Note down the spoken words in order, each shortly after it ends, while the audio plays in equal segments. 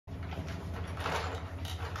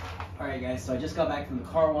Alright guys, so I just got back from the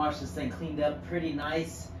car wash. This thing cleaned up pretty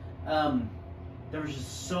nice. There was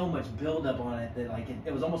just so much buildup on it that like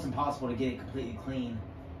it was almost impossible to get it completely clean.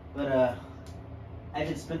 But I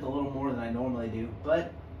just spent a little more than I normally do.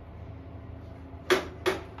 But it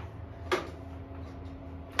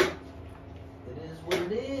is what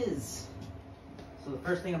it is. So the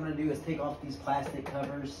first thing I'm going to do is take off these plastic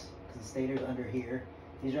covers because the stator's under here.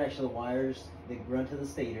 These are actually the wires that run to the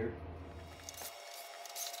stator.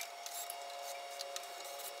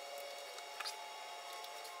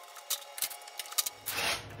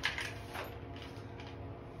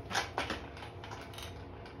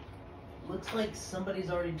 Looks like somebody's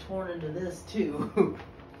already torn into this too.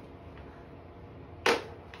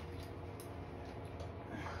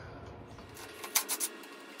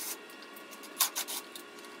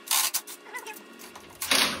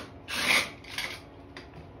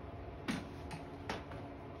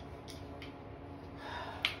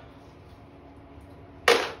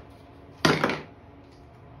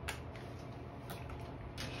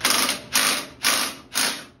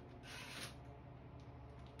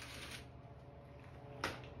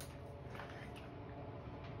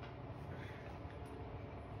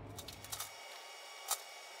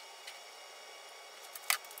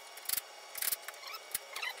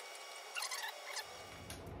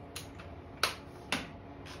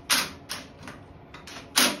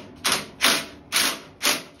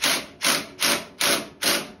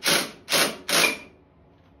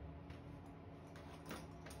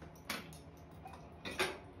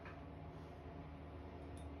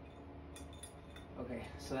 Okay,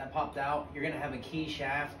 so that popped out. You're gonna have a key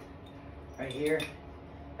shaft right here.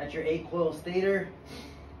 That's your 8-coil stator.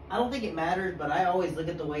 I don't think it matters, but I always look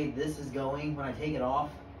at the way this is going when I take it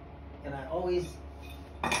off. And I always,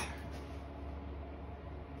 it's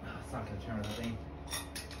not gonna turn that thing.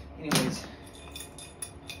 Anyways,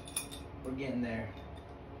 we're getting there.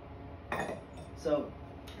 So,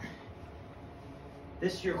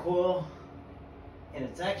 this is your coil, and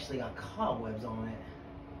it's actually got cobwebs on it.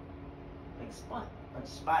 Like a bunch of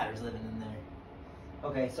spiders living in there.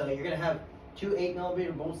 Okay, so you're gonna have two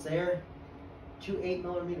 8mm bolts there, two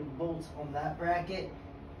 8mm bolts on that bracket,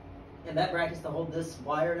 and that bracket's to hold this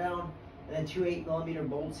wire down, and then two 8mm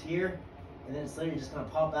bolts here, and then it's literally just gonna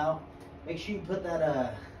pop out. Make sure you put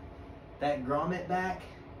that that grommet back.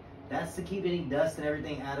 That's to keep any dust and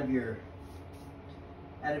everything out of your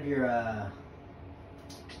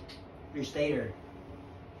stator.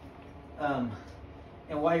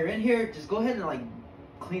 And while you're in here, just go ahead and like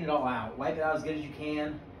clean it all out. Wipe it out as good as you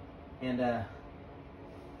can. And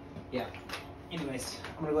yeah. Anyways,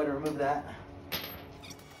 I'm gonna go ahead and remove that.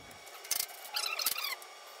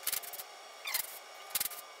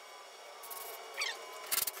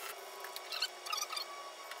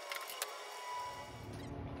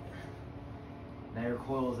 Now your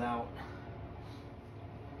coil is out.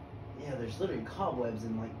 Yeah, there's literally cobwebs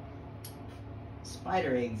and like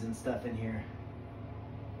spider eggs and stuff in here.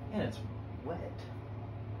 And it's wet.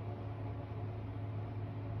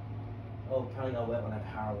 Oh, it probably got wet when I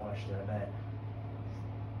power washed it, I bet.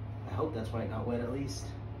 I hope that's why it got wet at least.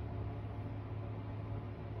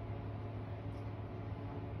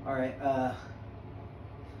 Alright, let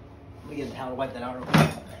me get a towel to wipe that out real quick.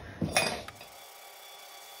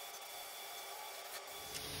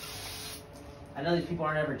 I know these people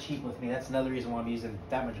aren't ever cheap with me. That's another reason why I'm using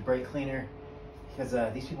that much brake cleaner. Because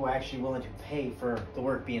these people are actually willing to pay for the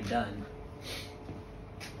work being done.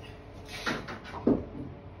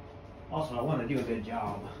 Also, I want to do a good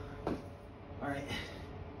job. Alright,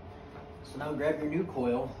 so now grab your new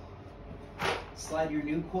coil, slide your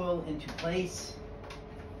new coil into place.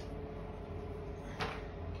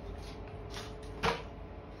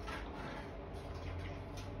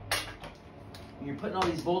 When you're putting all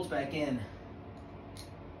these bolts back in,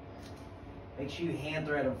 make sure you hand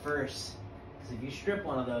thread them first. Because if you strip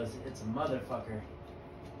one of those, it's a motherfucker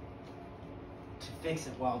to fix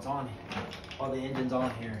it while it's on, while the engine's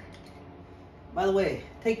on here. By the way,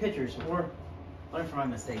 take pictures or learn from my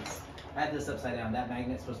mistakes. I had this upside down. That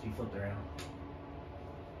magnet's supposed to be flipped around.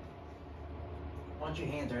 Once you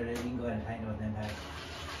hand thread it, you can go ahead and tighten it with an impact.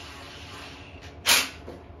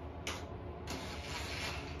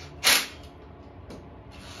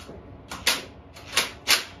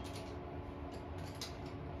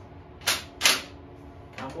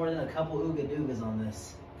 Not more than a couple ooga doogas on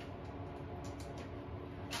this.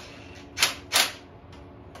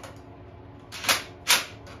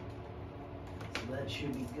 So that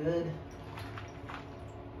should be good.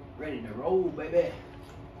 Ready to roll, baby.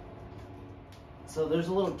 So there's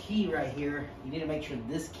a little key right here. You need to make sure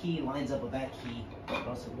this key lines up with that key, or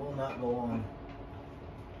else it will not go on.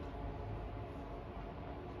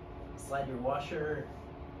 Slide your washer.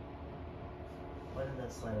 Why did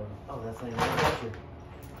that slide over? Oh, that's not even the washer.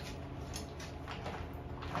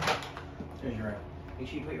 There's your round. Make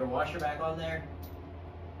sure you put your washer back on there.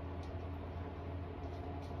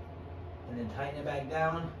 And then tighten it back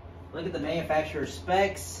down. Look at the manufacturer's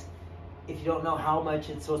specs if you don't know how much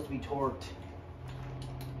it's supposed to be torqued.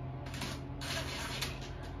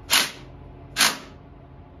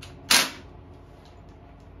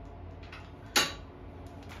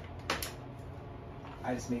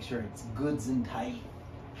 I just make sure it's goods and tight.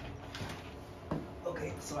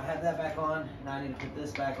 Okay, so I have that back on. Now I need to put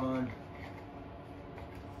this back on.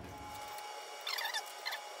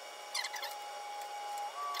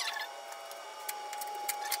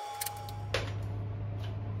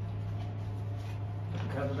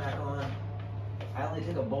 Cover back on. I only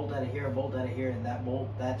took a bolt out of here, a bolt out of here, and that bolt,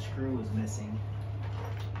 that screw was missing.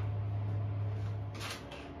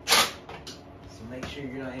 So make sure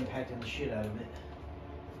you're not impacting the shit out of it.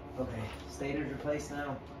 Okay, stator's replaced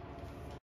now.